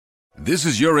This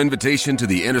is your invitation to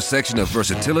the intersection of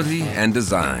versatility and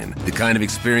design. The kind of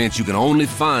experience you can only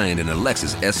find in a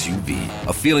Lexus SUV.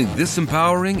 A feeling this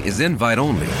empowering is invite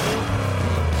only.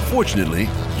 Fortunately,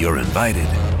 you're invited.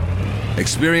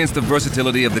 Experience the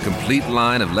versatility of the complete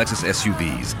line of Lexus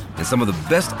SUVs and some of the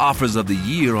best offers of the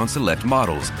year on select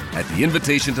models at the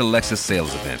Invitation to Lexus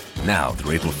sales event, now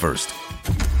through April 1st.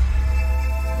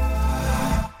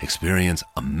 Experience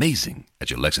amazing at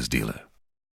your Lexus dealer.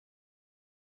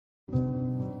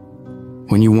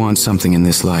 When you want something in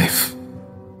this life,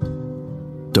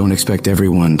 don't expect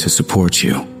everyone to support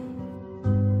you.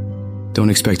 Don't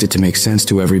expect it to make sense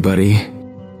to everybody.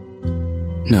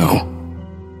 No.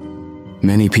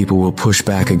 Many people will push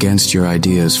back against your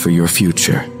ideas for your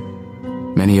future,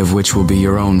 many of which will be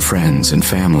your own friends and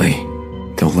family.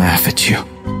 They'll laugh at you.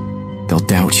 They'll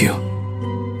doubt you.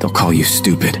 They'll call you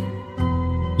stupid.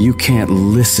 You can't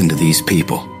listen to these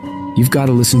people. You've got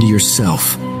to listen to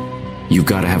yourself. You've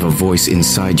got to have a voice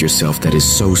inside yourself that is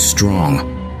so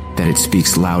strong that it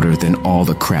speaks louder than all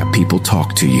the crap people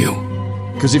talk to you.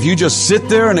 Because if you just sit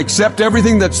there and accept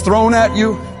everything that's thrown at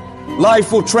you,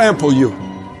 life will trample you.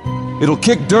 It'll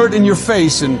kick dirt in your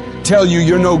face and tell you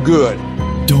you're no good.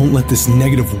 Don't let this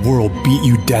negative world beat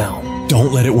you down.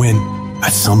 Don't let it win.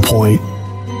 At some point,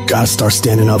 you gotta start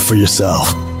standing up for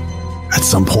yourself. At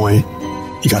some point,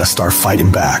 you gotta start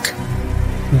fighting back.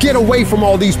 Get away from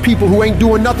all these people who ain't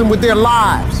doing nothing with their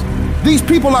lives. These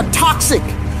people are toxic.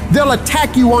 They'll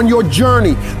attack you on your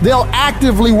journey. They'll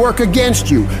actively work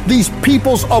against you. These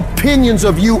people's opinions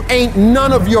of you ain't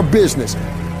none of your business.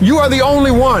 You are the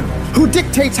only one who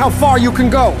dictates how far you can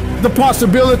go. The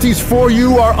possibilities for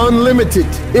you are unlimited.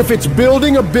 If it's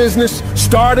building a business,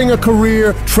 starting a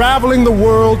career, traveling the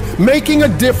world, making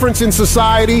a difference in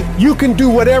society, you can do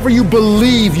whatever you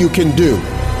believe you can do.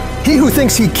 He who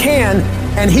thinks he can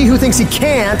and he who thinks he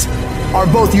can't are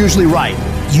both usually right.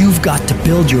 You've got to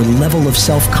build your level of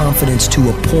self-confidence to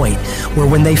a point where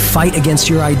when they fight against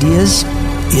your ideas,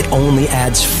 it only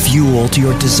adds fuel to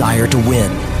your desire to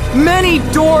win. Many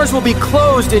doors will be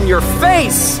closed in your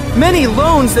face. Many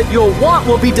loans that you'll want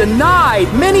will be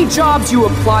denied. Many jobs you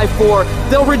apply for,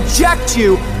 they'll reject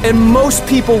you, and most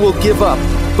people will give up.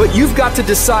 But you've got to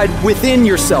decide within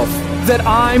yourself that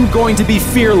I'm going to be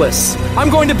fearless.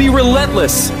 I'm going to be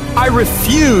relentless. I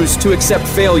refuse to accept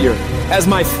failure as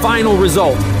my final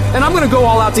result. And I'm going to go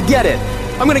all out to get it.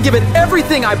 I'm going to give it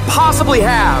everything I possibly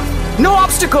have. No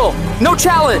obstacle, no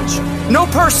challenge, no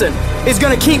person is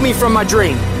going to keep me from my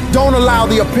dream. Don't allow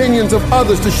the opinions of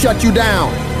others to shut you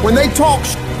down. When they talk,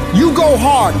 you go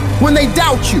hard. When they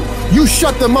doubt you, you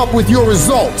shut them up with your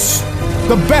results.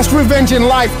 The best revenge in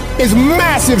life is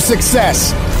massive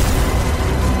success.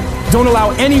 Don't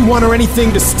allow anyone or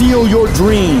anything to steal your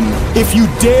dream. If you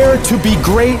dare to be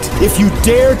great, if you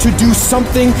dare to do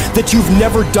something that you've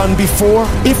never done before,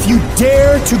 if you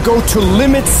dare to go to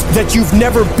limits that you've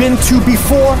never been to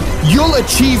before, you'll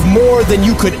achieve more than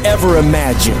you could ever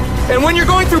imagine. And when you're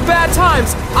going through bad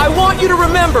times, I want you to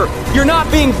remember, you're not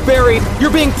being buried,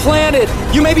 you're being planted.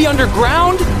 You may be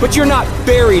underground, but you're not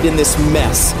buried in this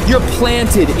mess. You're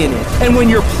planted in it. And when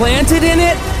you're planted in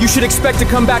it, you should expect to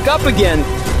come back up again.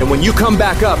 And when you come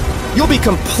back up, you'll be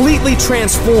completely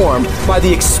transformed by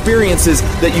the experiences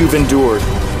that you've endured.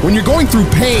 When you're going through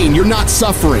pain, you're not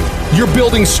suffering. You're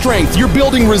building strength, you're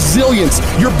building resilience,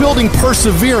 you're building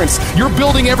perseverance, you're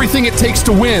building everything it takes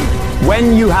to win.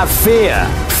 When you have fear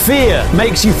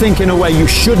makes you think in a way you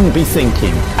shouldn't be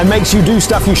thinking and makes you do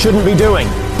stuff you shouldn't be doing.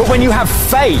 But when you have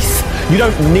faith, you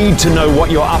don't need to know what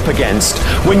you're up against.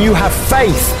 When you have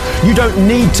faith, you don't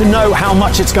need to know how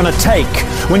much it's going to take.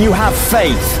 When you have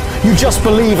faith, you just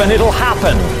believe and it'll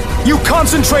happen. You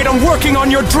concentrate on working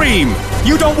on your dream.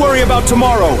 You don't worry about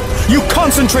tomorrow. You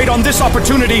concentrate on this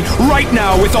opportunity right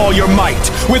now with all your might,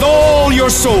 with all your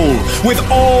soul, with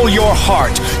all your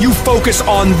heart. You focus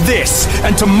on this,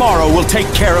 and tomorrow will take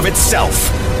care of itself.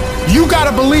 You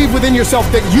gotta believe within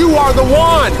yourself that you are the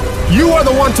one. You are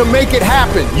the one to make it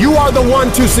happen. You are the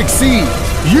one to succeed.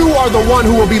 You are the one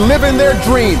who will be living their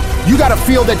dream. You gotta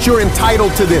feel that you're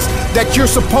entitled to this, that you're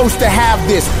supposed to have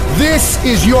this. This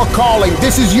is your calling.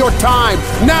 This is your time.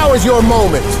 Now is your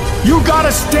moment. You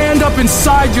gotta stand up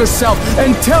inside yourself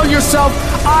and tell yourself,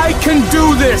 I can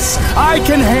do this. I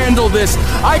can handle this.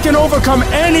 I can overcome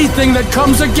anything that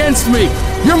comes against me.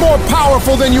 You're more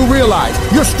powerful than you realize.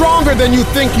 You're stronger than you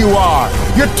think you are.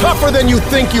 You're tougher than you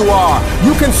think you are.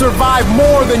 You can survive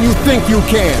more than you think you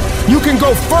can. You can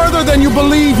go further than you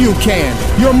believe you can.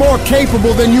 You're more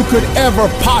capable than you could ever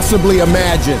possibly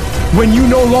imagine. When you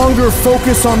no longer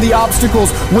focus on the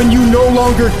obstacles, when you no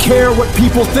longer care what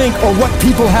people think or what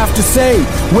people have to say,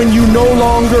 when you no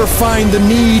longer find the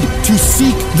need to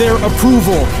seek their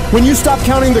approval, when you stop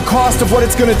counting the cost of what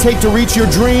it's going to take to reach your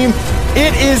dream,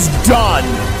 it is done.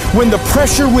 When the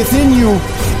pressure within you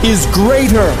is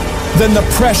greater than the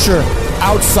pressure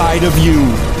outside of you.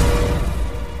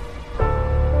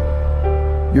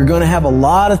 You're going to have a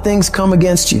lot of things come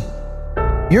against you.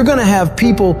 You're going to have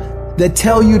people that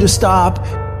tell you to stop.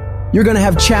 You're going to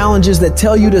have challenges that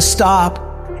tell you to stop.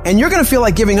 And you're going to feel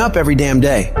like giving up every damn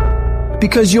day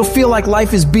because you'll feel like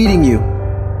life is beating you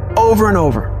over and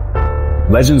over.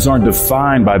 Legends aren't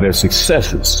defined by their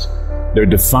successes. They're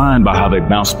defined by how they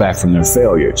bounce back from their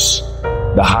failures.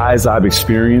 The highs I've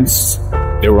experienced,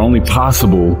 they were only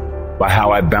possible by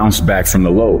how I bounced back from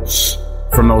the lows.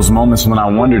 From those moments when I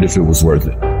wondered if it was worth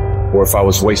it, or if I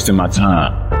was wasting my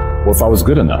time, or if I was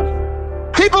good enough.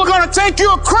 People are going to think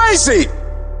you're crazy.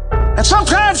 And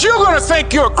sometimes you're going to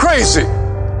think you're crazy.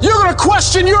 You're going to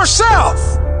question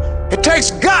yourself. It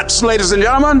takes guts, ladies and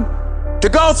gentlemen, to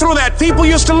go through that. People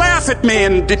used to laugh at me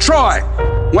in Detroit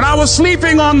when I was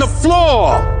sleeping on the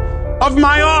floor of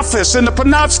my office in the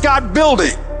Penobscot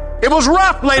building. It was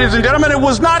rough, ladies and gentlemen. It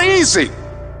was not easy.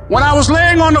 When I was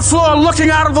laying on the floor looking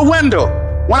out of the window,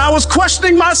 when I was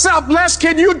questioning myself, Les,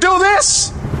 can you do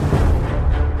this?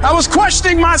 I was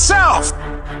questioning myself.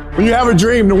 When you have a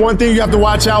dream, the one thing you have to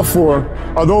watch out for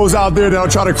are those out there that'll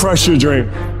try to crush your dream.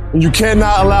 And you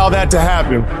cannot allow that to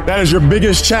happen. That is your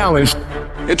biggest challenge.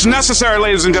 It's necessary,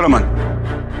 ladies and gentlemen,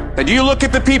 that you look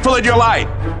at the people in your life.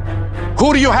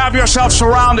 Who do you have yourself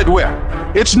surrounded with?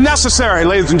 It's necessary,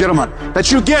 ladies and gentlemen,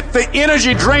 that you get the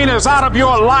energy drainers out of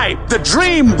your life, the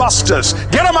dream busters.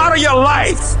 Get them out of your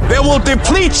life. They will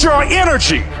deplete your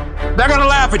energy. They're going to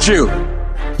laugh at you.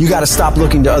 You got to stop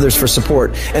looking to others for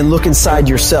support and look inside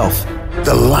yourself.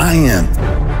 The lion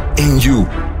in you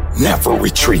never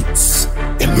retreats.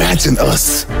 Imagine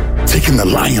us taking the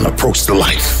lion approach to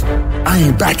life. I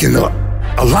ain't backing up.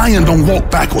 A lion don't walk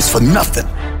backwards for nothing.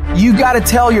 You got to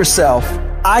tell yourself,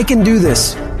 I can do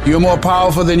this. You're more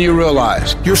powerful than you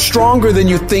realize. You're stronger than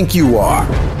you think you are.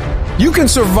 You can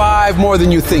survive more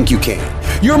than you think you can.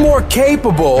 You're more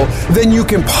capable than you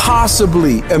can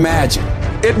possibly imagine.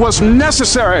 It was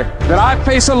necessary that I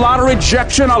face a lot of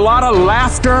rejection, a lot of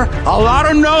laughter, a lot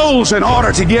of no's in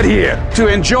order to get here, to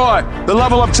enjoy the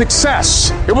level of success.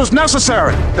 It was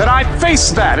necessary that I face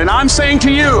that. And I'm saying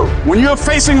to you, when you're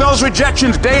facing those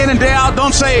rejections day in and day out,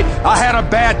 don't say, I had a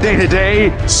bad day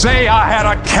today. Say, I had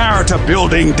a character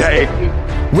building day.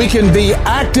 We can be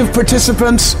active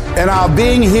participants in our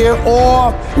being here,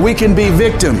 or we can be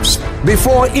victims.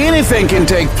 Before anything can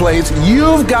take place,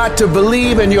 you've got to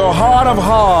believe in your heart of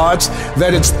hearts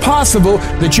that it's possible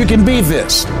that you can be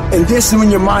this. And this is when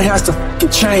your mind has to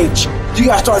change. You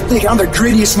gotta start thinking, I'm the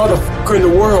greediest motherfucker in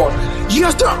the world. You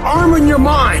gotta start arming your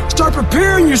mind. Start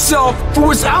preparing yourself for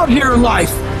what's out here in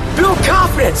life. Build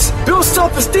confidence. Build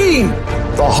self-esteem.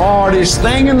 The hardest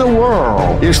thing in the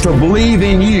world is to believe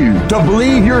in you, to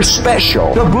believe you're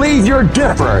special, to believe you're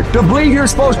different, to believe you're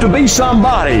supposed to be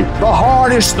somebody. The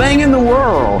hardest thing in the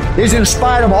world is, in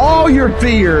spite of all your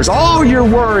fears, all your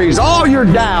worries, all your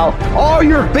doubt, all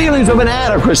your feelings of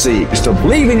inadequacy, is to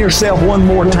believe in yourself one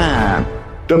more time,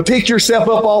 to pick yourself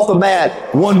up off the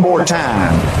mat one more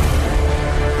time.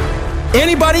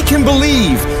 Anybody can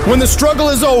believe when the struggle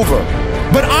is over.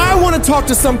 But I want to talk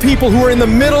to some people who are in the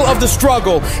middle of the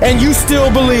struggle and you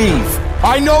still believe.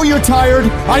 I know you're tired.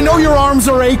 I know your arms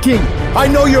are aching. I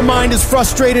know your mind is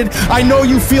frustrated. I know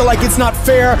you feel like it's not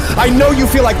fair. I know you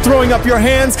feel like throwing up your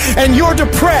hands, and you're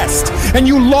depressed, and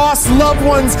you lost loved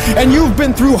ones, and you've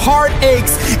been through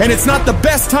heartaches, and it's not the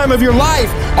best time of your life.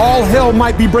 All hell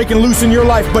might be breaking loose in your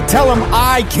life, but tell them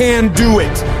I can do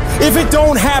it. If it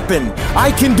don't happen,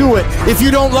 I can do it. If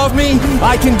you don't love me,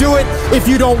 I can do it. If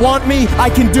you don't want me, I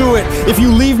can do it. If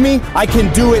you leave me, I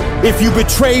can do it. If you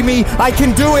betray me, I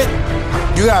can do it.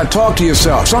 You gotta talk to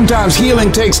yourself. Sometimes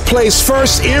healing takes place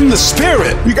first in the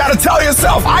spirit. You gotta tell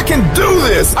yourself, I can do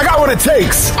this. I got what it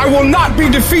takes. I will not be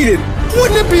defeated.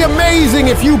 Wouldn't it be amazing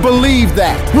if you believed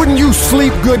that? Wouldn't you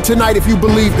sleep good tonight if you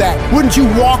believed that? Wouldn't you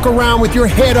walk around with your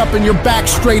head up and your back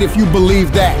straight if you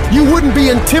believed that? You wouldn't be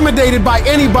intimidated by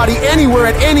anybody, anywhere,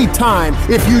 at any time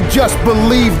if you just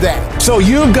believed that. So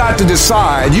you've got to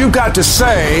decide, you've got to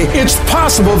say, it's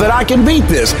possible that I can beat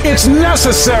this. It's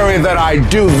necessary that I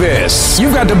do this.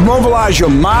 You've got to mobilize your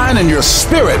mind and your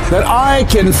spirit that I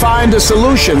can find a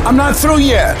solution. I'm not through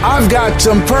yet. I've got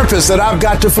some purpose that I've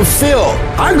got to fulfill.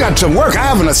 I've got some work. I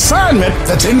have an assignment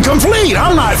that's incomplete.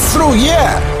 I'm not through,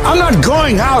 yeah. I'm not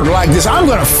going out like this. I'm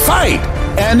going to fight.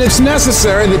 And it's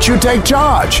necessary that you take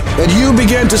charge, that you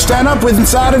begin to stand up with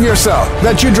inside of yourself,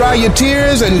 that you dry your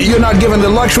tears and you're not given the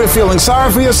luxury of feeling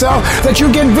sorry for yourself, that you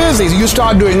get busy, you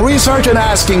start doing research and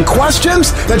asking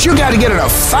questions, that you got to get in a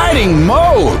fighting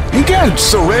mode. You can't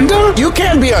surrender. You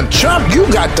can't be a chump. You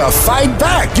got to fight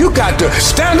back. You got to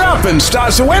stand up and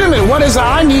start. So wait a minute, what is it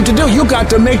I need to do? You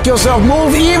got to make yourself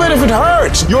move even if it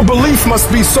hurts. Your belief must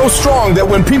be so strong that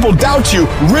when people doubt you,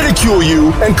 ridicule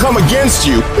you, and come against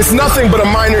you, it's nothing but a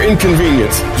minor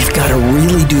inconvenience. You've got to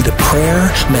really do the prayer,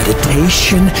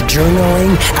 meditation,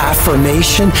 journaling,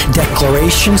 affirmation,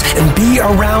 declarations, and be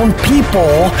around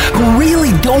people who really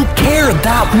don't care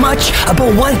that much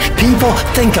about what people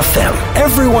think of them.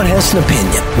 Everyone has an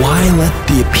opinion. Why let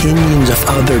the opinions of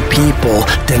other people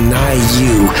deny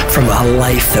you from a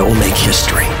life that will make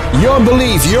history? Your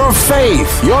belief, your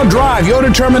faith, your drive, your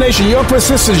determination, your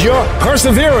persistence, your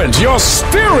perseverance, your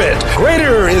spirit.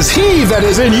 Greater is He that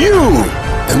is in you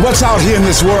than what's out here in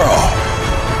this world.